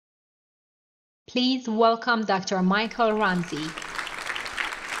Please welcome Dr. Michael Ramsey.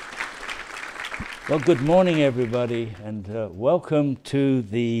 Well, good morning, everybody, and welcome to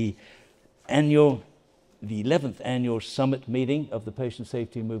the 11th annual summit meeting of the Patient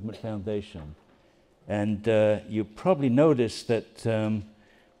Safety Movement Foundation. And you probably noticed that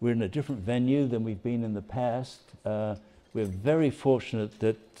we're in a different venue than we've been in the past. We're very fortunate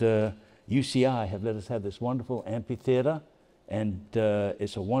that UCI have let us have this wonderful amphitheater, and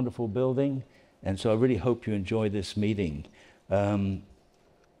it's a wonderful building, and so I really hope you enjoy this meeting. The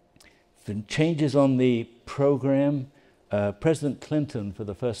changes on the program, President Clinton, for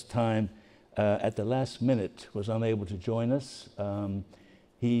the first time at the last minute, was unable to join us.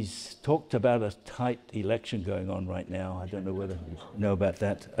 He's talked about a tight election going on right now. I don't know whether you know about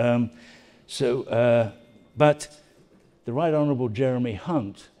that. But the Right Honourable Jeremy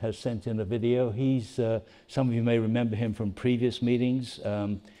Hunt has sent in a video. Some of you may remember him from previous meetings.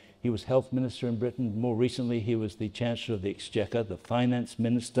 He was Health Minister in Britain. More recently, he was the Chancellor of the Exchequer, the Finance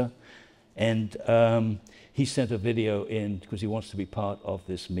Minister. And he sent a video in because he wants to be part of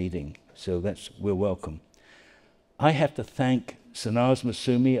this meeting. So we're welcome. I have to thank Sanaz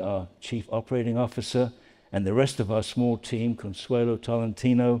Masumi, our Chief Operating Officer, and the rest of our small team, Consuelo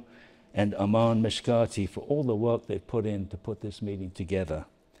Tolentino and Aman Meshkati, for all the work they've put in to put this meeting together.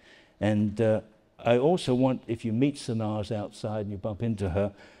 And I also want, if you meet Sanaz outside and you bump into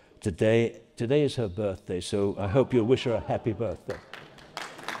her, today is her birthday, so I hope you'll wish her a happy birthday.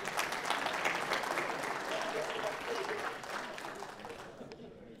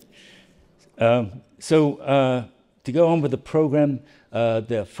 To go on with the program,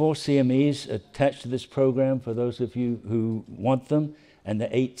 there are 4 CMEs attached to this program for those of you who want them, and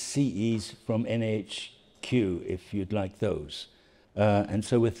the 8 CEs from NHQ if you'd like those. And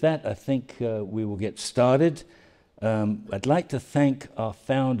so with that, I think we will get started. I'd like to thank our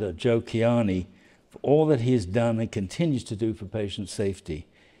founder, Joe Kiani, for all that he has done and continues to do for patient safety.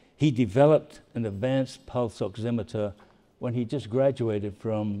 He developed an advanced pulse oximeter when he just graduated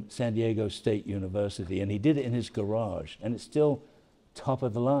from San Diego State University, and he did it in his garage, and it's still top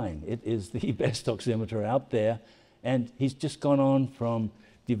of the line. It is the best oximeter out there, and he's just gone on from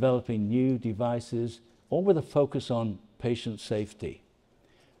developing new devices, all with a focus on patient safety.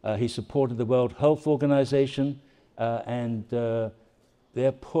 He supported the World Health Organization, and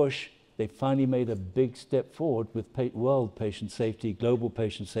their push, they finally made a big step forward with world patient safety, global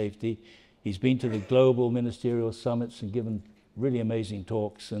patient safety. He's been to the global ministerial summits and given really amazing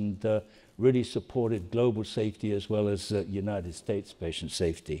talks, and really supported global safety as well as United States patient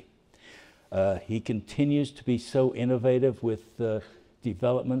safety. He continues to be so innovative with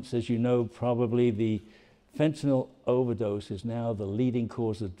developments. As you know, probably the fentanyl overdose is now the leading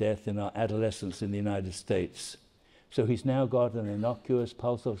cause of death in our adolescents in the United States. So he's now got an innocuous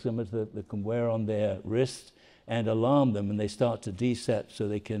pulse oximeter that can wear on their wrist and alarm them when they start to desat, so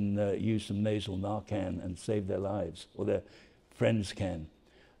they can use some nasal Narcan and save their lives, or their friends can.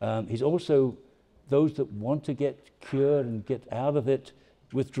 He's also, those that want to get cured and get out of it,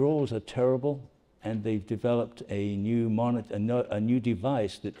 withdrawals are terrible, and they've developed a new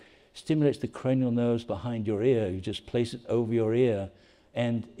device that stimulates the cranial nerves behind your ear. You just place it over your ear,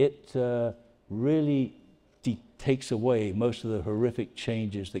 and it really takes away most of the horrific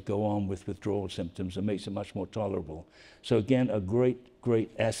changes that go on with withdrawal symptoms and makes it much more tolerable. So again, a great,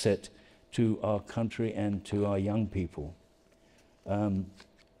 great asset to our country and to our young people. I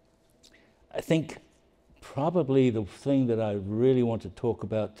think probably the thing that I really want to talk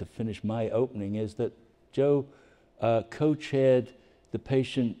about to finish my opening is that Joe co-chaired the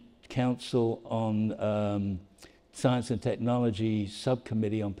Patient Council on Science and Technology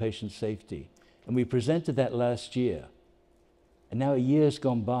Subcommittee on Patient Safety. And we presented that last year. And now a year's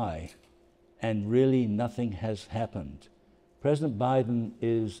gone by, and really nothing has happened. President Biden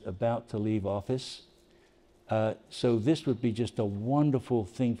is about to leave office. So this would be just a wonderful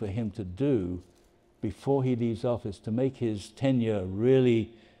thing for him to do before he leaves office, to make his tenure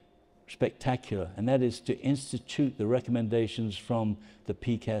really spectacular. And that is to institute the recommendations from the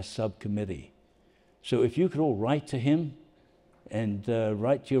PCAS subcommittee. So if you could all write to him, and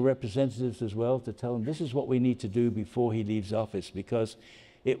write to your representatives as well to tell them this is what we need to do before he leaves office, because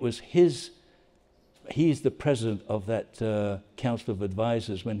it was he's the president of that Council of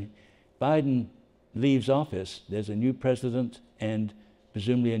Advisors. When Biden leaves office, there's a new president and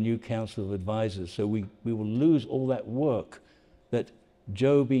presumably a new Council of Advisors. So we will lose all that work that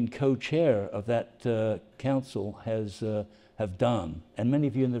Joe, being co-chair of that council, have done, and many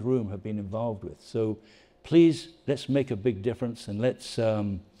of you in the room have been involved with. So please, let's make a big difference, and let's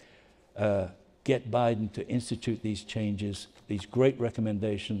get Biden to institute these changes, these great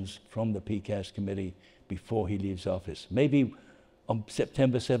recommendations from the PCAST committee before he leaves office. Maybe on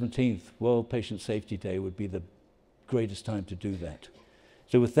September 17th, World Patient Safety Day, would be the greatest time to do that.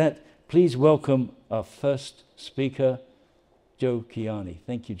 So with that, please welcome our first speaker, Joe Kiani.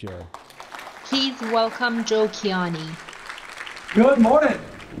 Thank you, Joe. Please welcome Joe Kiani. Good morning.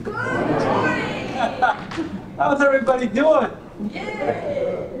 Good morning. How's everybody doing?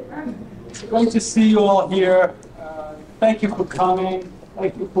 Yay! It's great to see you all here. Thank you for coming.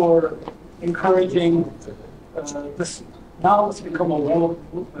 Thank you for encouraging this. Now it's become a world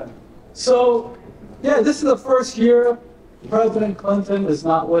movement. So, yeah, this is the first year President Clinton is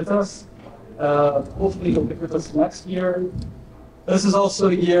not with us. Hopefully he'll be with us next year. This is also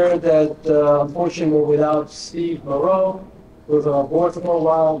a year that, unfortunately, we're without Steve Moreau, who was on our board for a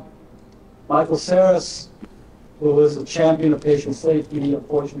while. Michael Saris, who was a champion of patient safety,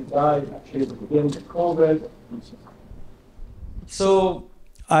 unfortunately died actually at the beginning of COVID. So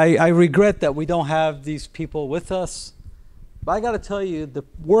I regret that we don't have these people with us. But I got to tell you, the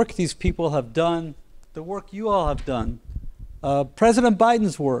work these people have done, the work you all have done, President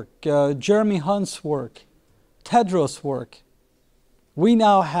Biden's work, Jeremy Hunt's work, Tedros' work, we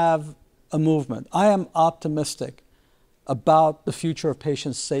now have a movement. I am optimistic about the future of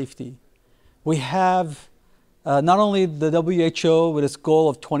patient safety. We have not only the WHO with its goal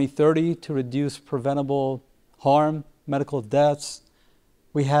of 2030 to reduce preventable harm, medical deaths.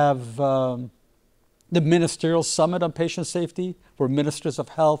 We have the Ministerial Summit on Patient Safety, where ministers of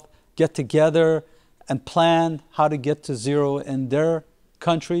health get together and plan how to get to zero in their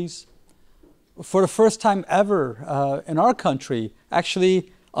countries. For the first time ever in our country,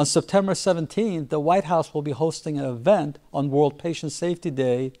 actually on September 17th, the White House will be hosting an event on World Patient Safety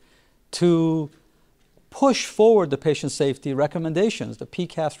Day to push forward the patient safety recommendations, the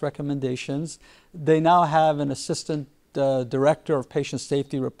PCAST recommendations. They now have an assistant director of patient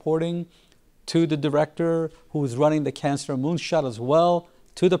safety reporting to the director who is running the Cancer Moonshot as well,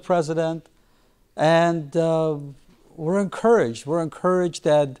 to the president. And we're encouraged. We're encouraged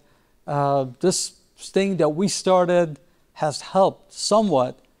that this thing that we started has helped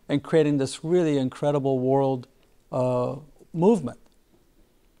somewhat in creating this really incredible world movement.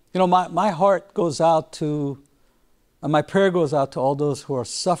 You know, my heart goes out to, and my prayer goes out to all those who are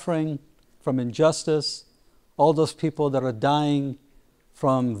suffering from injustice, all those people that are dying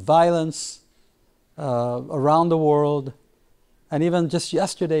from violence around the world. And even just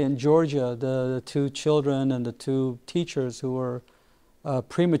yesterday in Georgia, the two children and the two teachers who were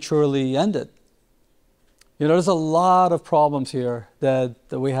prematurely ended. You know, there's a lot of problems here that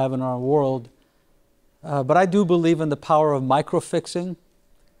we have in our world. But I do believe in the power of micro-fixing,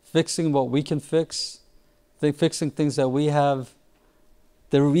 fixing what we can fix, fixing things that we have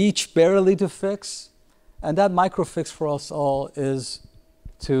the reach barely to fix. And that micro-fix for us all is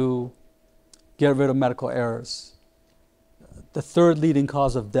to get rid of medical errors. The third leading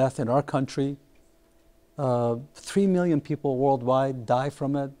cause of death in our country. 3 million people worldwide die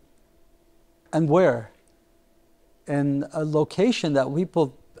from it. And where? In a location that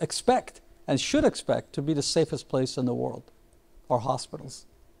people expect and should expect to be the safest place in the world, our hospitals.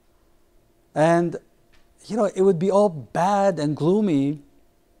 And, you know, it would be all bad and gloomy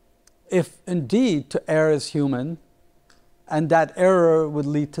if indeed to err is human and that error would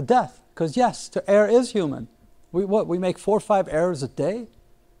lead to death. Because yes, to err is human. We make 4 or 5 errors a day.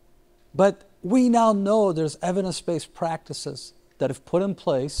 But we now know there's evidence-based practices that if put in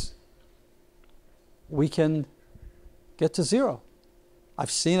place, we can get to zero.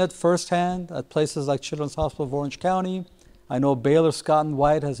 I've seen it firsthand at places like Children's Hospital of Orange County. I know Baylor Scott and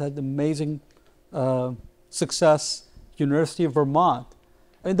White has had amazing success, University of Vermont.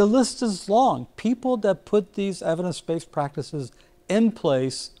 I mean, the list is long. People that put these evidence-based practices in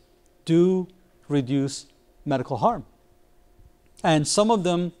place do reduce medical harm. And some of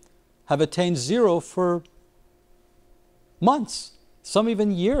them have attained zero for months, some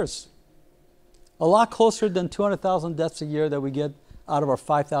even years. A lot closer than 200,000 deaths a year that we get out of our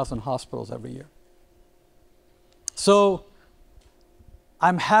 5,000 hospitals every year. So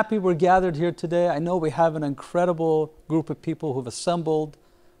I'm happy we're gathered here today. I know we have an incredible group of people who've assembled,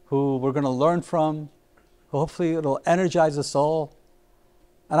 who we're going to learn from. Hopefully it'll energize us all.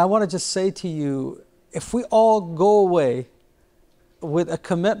 And I want to just say to you, if we all go away with a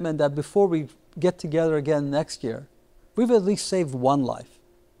commitment that before we get together again next year, we've at least saved one life.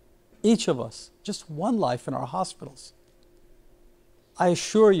 Each of us, just one life in our hospitals. I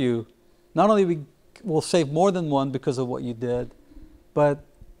assure you, not only we'll save more than one because of what you did, but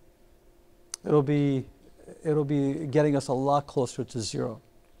it'll be getting us a lot closer to zero.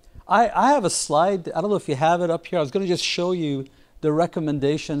 I have a slide. I don't know if you have it up here. I was going to just show you the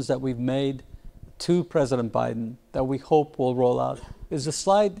recommendations that we've made to President Biden that we hope will roll out. Is the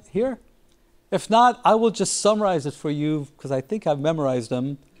slide here? If not, I will just summarize it for you because I think I've memorized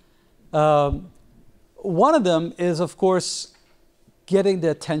them. One of them is, of course, getting the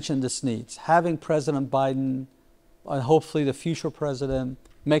attention this needs, having President Biden and hopefully the future president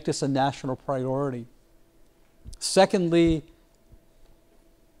make this a national priority. Secondly,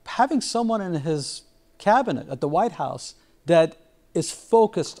 having someone in his cabinet at the White House that is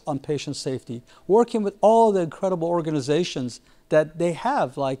focused on patient safety, working with all the incredible organizations that they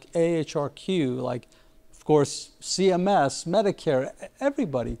have, like AHRQ, like, of course, CMS, Medicare,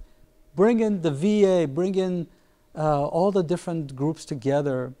 everybody. Bring in the VA, bring in all the different groups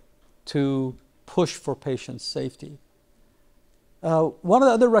together to push for patient safety. One of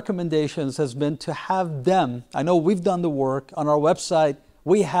the other recommendations has been to have them, I know we've done the work on our website,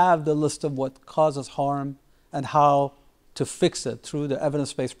 we have the list of what causes harm and how to fix it through the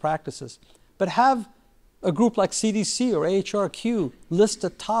evidence-based practices. But have a group like CDC or AHRQ list the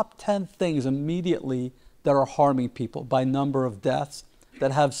top 10 things immediately that are harming people by number of deaths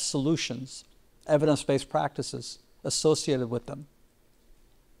that have solutions, evidence-based practices associated with them.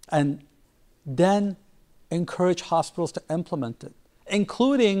 And then encourage hospitals to implement it,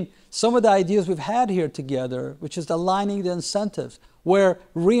 including some of the ideas we've had here together, which is aligning the incentives, where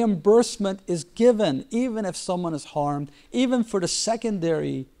reimbursement is given even if someone is harmed, even for the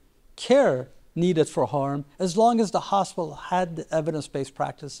secondary care needed for harm, as long as the hospital had the evidence-based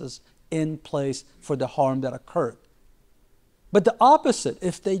practices in place for the harm that occurred. But the opposite,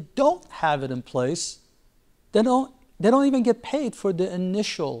 if they don't have it in place, they don't even get paid for the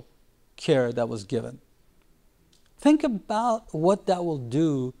initial care that was given. Think about what that will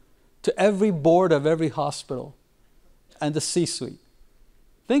do to every board of every hospital and the C-suite.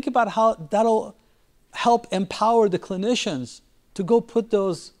 Think about how that'll help empower the clinicians to go put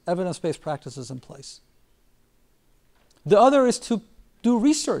those evidence-based practices in place. The other is to do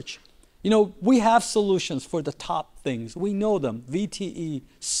research. You know, we have solutions for the top things. We know them: VTE,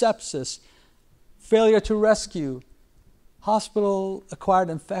 sepsis, failure to rescue, hospital-acquired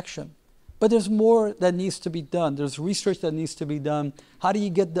infection. But there's more that needs to be done. There's research that needs to be done. How do you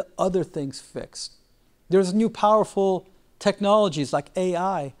get the other things fixed? There's new powerful technologies like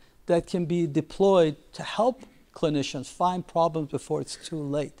AI that can be deployed to help clinicians find problems before it's too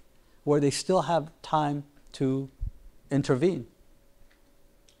late, where they still have time to intervene.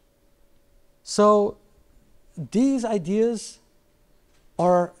 So these ideas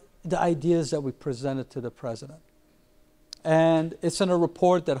are the ideas that we presented to the president. And it's in a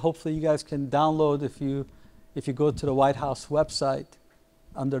report that hopefully you guys can download if you go to the White House website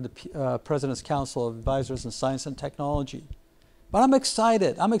under the President's Council of Advisors in Science and Technology. But I'm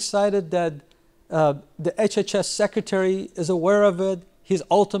excited. I'm excited that the HHS Secretary is aware of it. He's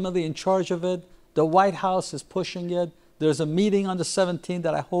ultimately in charge of it. The White House is pushing it. There's a meeting on the 17th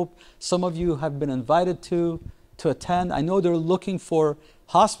that I hope some of you have been invited to attend. I know they're looking for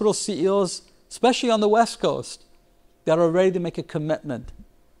hospital CEOs, especially on the West Coast, that are ready to make a commitment.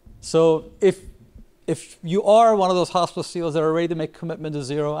 So if you are one of those hospital CEOs that are ready to make a commitment to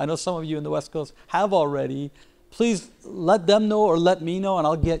zero, I know some of you in the West Coast have already, please let them know or let me know, and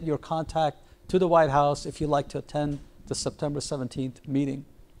I'll get your contact to the White House if you'd like to attend the September 17th meeting.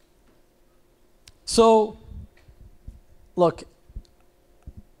 So, look,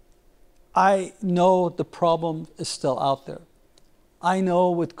 I know the problem is still out there. I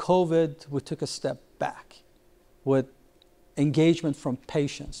know with COVID, we took a step back with engagement from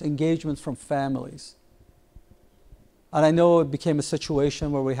patients, engagement from families. And I know it became a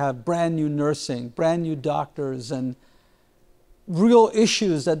situation where we have brand new nursing, brand new doctors, and real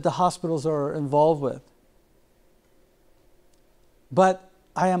issues that the hospitals are involved with. But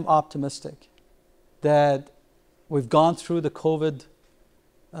I am optimistic that we've gone through the COVID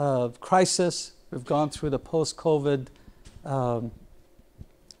crisis, we've gone through the post-COVID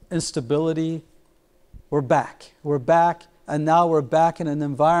instability. We're back, and now we're back in an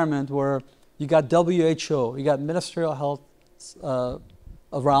environment where you got WHO, you got ministerial health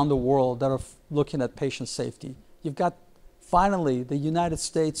around the world that are looking at patient safety. You've got finally the United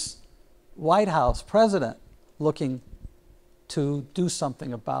States White House president looking to do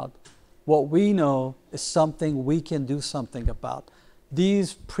something about what we know is something we can do something about.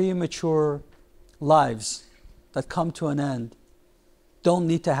 These premature lives that come to an end don't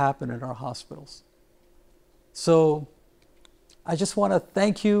need to happen in our hospitals. So I just want to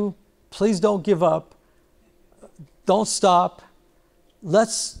thank you. Please don't give up. Don't stop.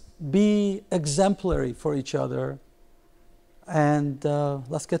 Let's be exemplary for each other. and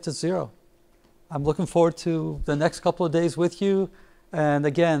let's get to zero. I'm looking forward to the next couple of days with you. And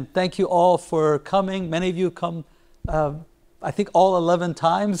again, thank you all for coming. Many of you come, I think all 11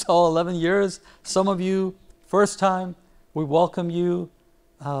 times, all 11 years. Some of you, first time. We welcome you.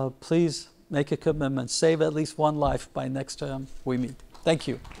 Please make a commitment. Save at least one life by next time we meet. Thank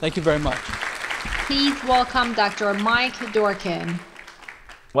you. Thank you very much. Please welcome Dr. Mike Dorkin.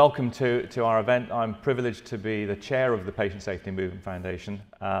 Welcome to our event. I'm privileged to be the chair of the Patient Safety Movement Foundation,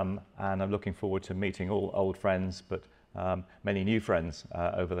 and I'm looking forward to meeting all old friends, but many new friends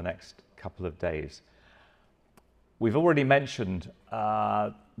over the next couple of days. We've already mentioned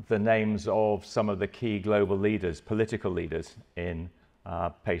the names of some of the key global leaders, political leaders in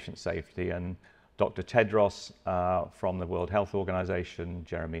patient safety, and Dr. Tedros from the World Health Organization,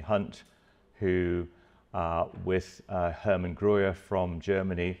 Jeremy Hunt, who with Hermann Greuer from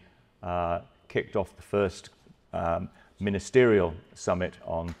Germany, kicked off the first ministerial summit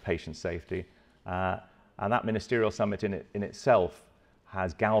on patient safety. And that ministerial summit in itself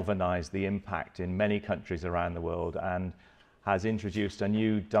has galvanized the impact in many countries around the world and has introduced a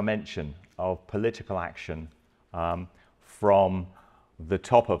new dimension of political action from the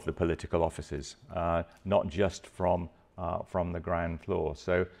top of the political offices, not just from the ground floor.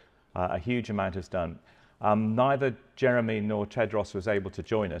 So a huge amount is done. Neither Jeremy nor Tedros was able to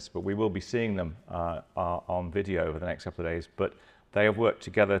join us, but we will be seeing them on video over the next couple of days. But they have worked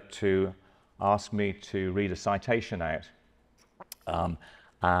together to ask me to read a citation out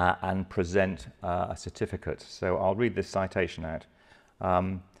and present a certificate. So I'll read this citation out.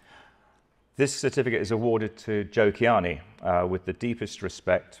 This certificate is awarded to Joe Kiani with the deepest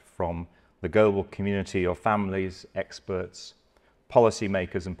respect from the global community of families, experts,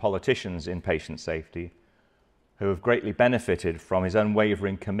 policymakers and politicians in patient safety, who have greatly benefited from his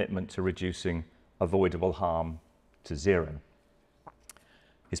unwavering commitment to reducing avoidable harm to zero.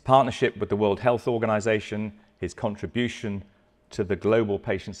 His partnership with the World Health Organization, his contribution to the Global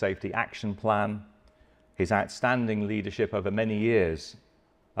Patient Safety Action Plan, his outstanding leadership over many years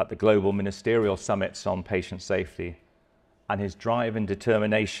at the Global Ministerial Summits on Patient Safety, and his drive and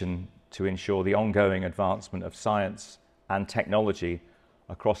determination to ensure the ongoing advancement of science and technology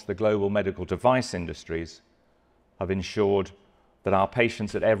across the global medical device industries have ensured that our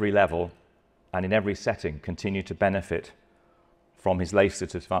patients at every level and in every setting continue to benefit from his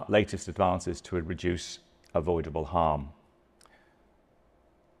latest advances to reduce avoidable harm.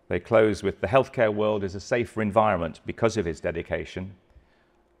 They close with, "The healthcare world is a safer environment because of his dedication,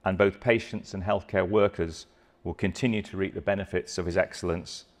 and both patients and healthcare workers will continue to reap the benefits of his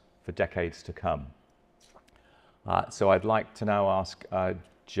excellence for decades to come." So I'd like to now ask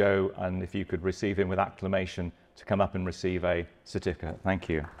Joe, and if you could receive him with acclamation, to come up and receive a certificate. Thank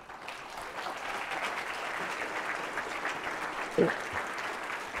you.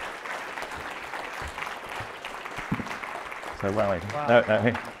 So where are we? Wow.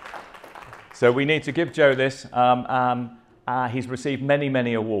 No. So we need to give Joe this. He's received many,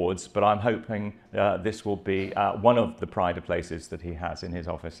 many awards, but I'm hoping this will be one of the pride of places that he has in his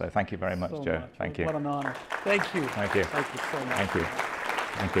office. So thank you very much, Joe. Thank you. What an honor. Thank you. Thank you. Thank you so much. Thank you.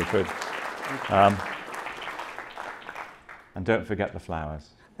 Thank you. Good. And don't forget the flowers.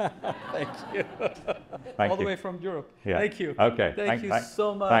 Thank you. Thank All you. the way from Europe. Yeah. Thank you. Okay. Thank you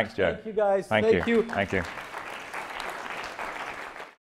so much. Thanks, Joe. Thank you, guys. Thank you. you. Thank you.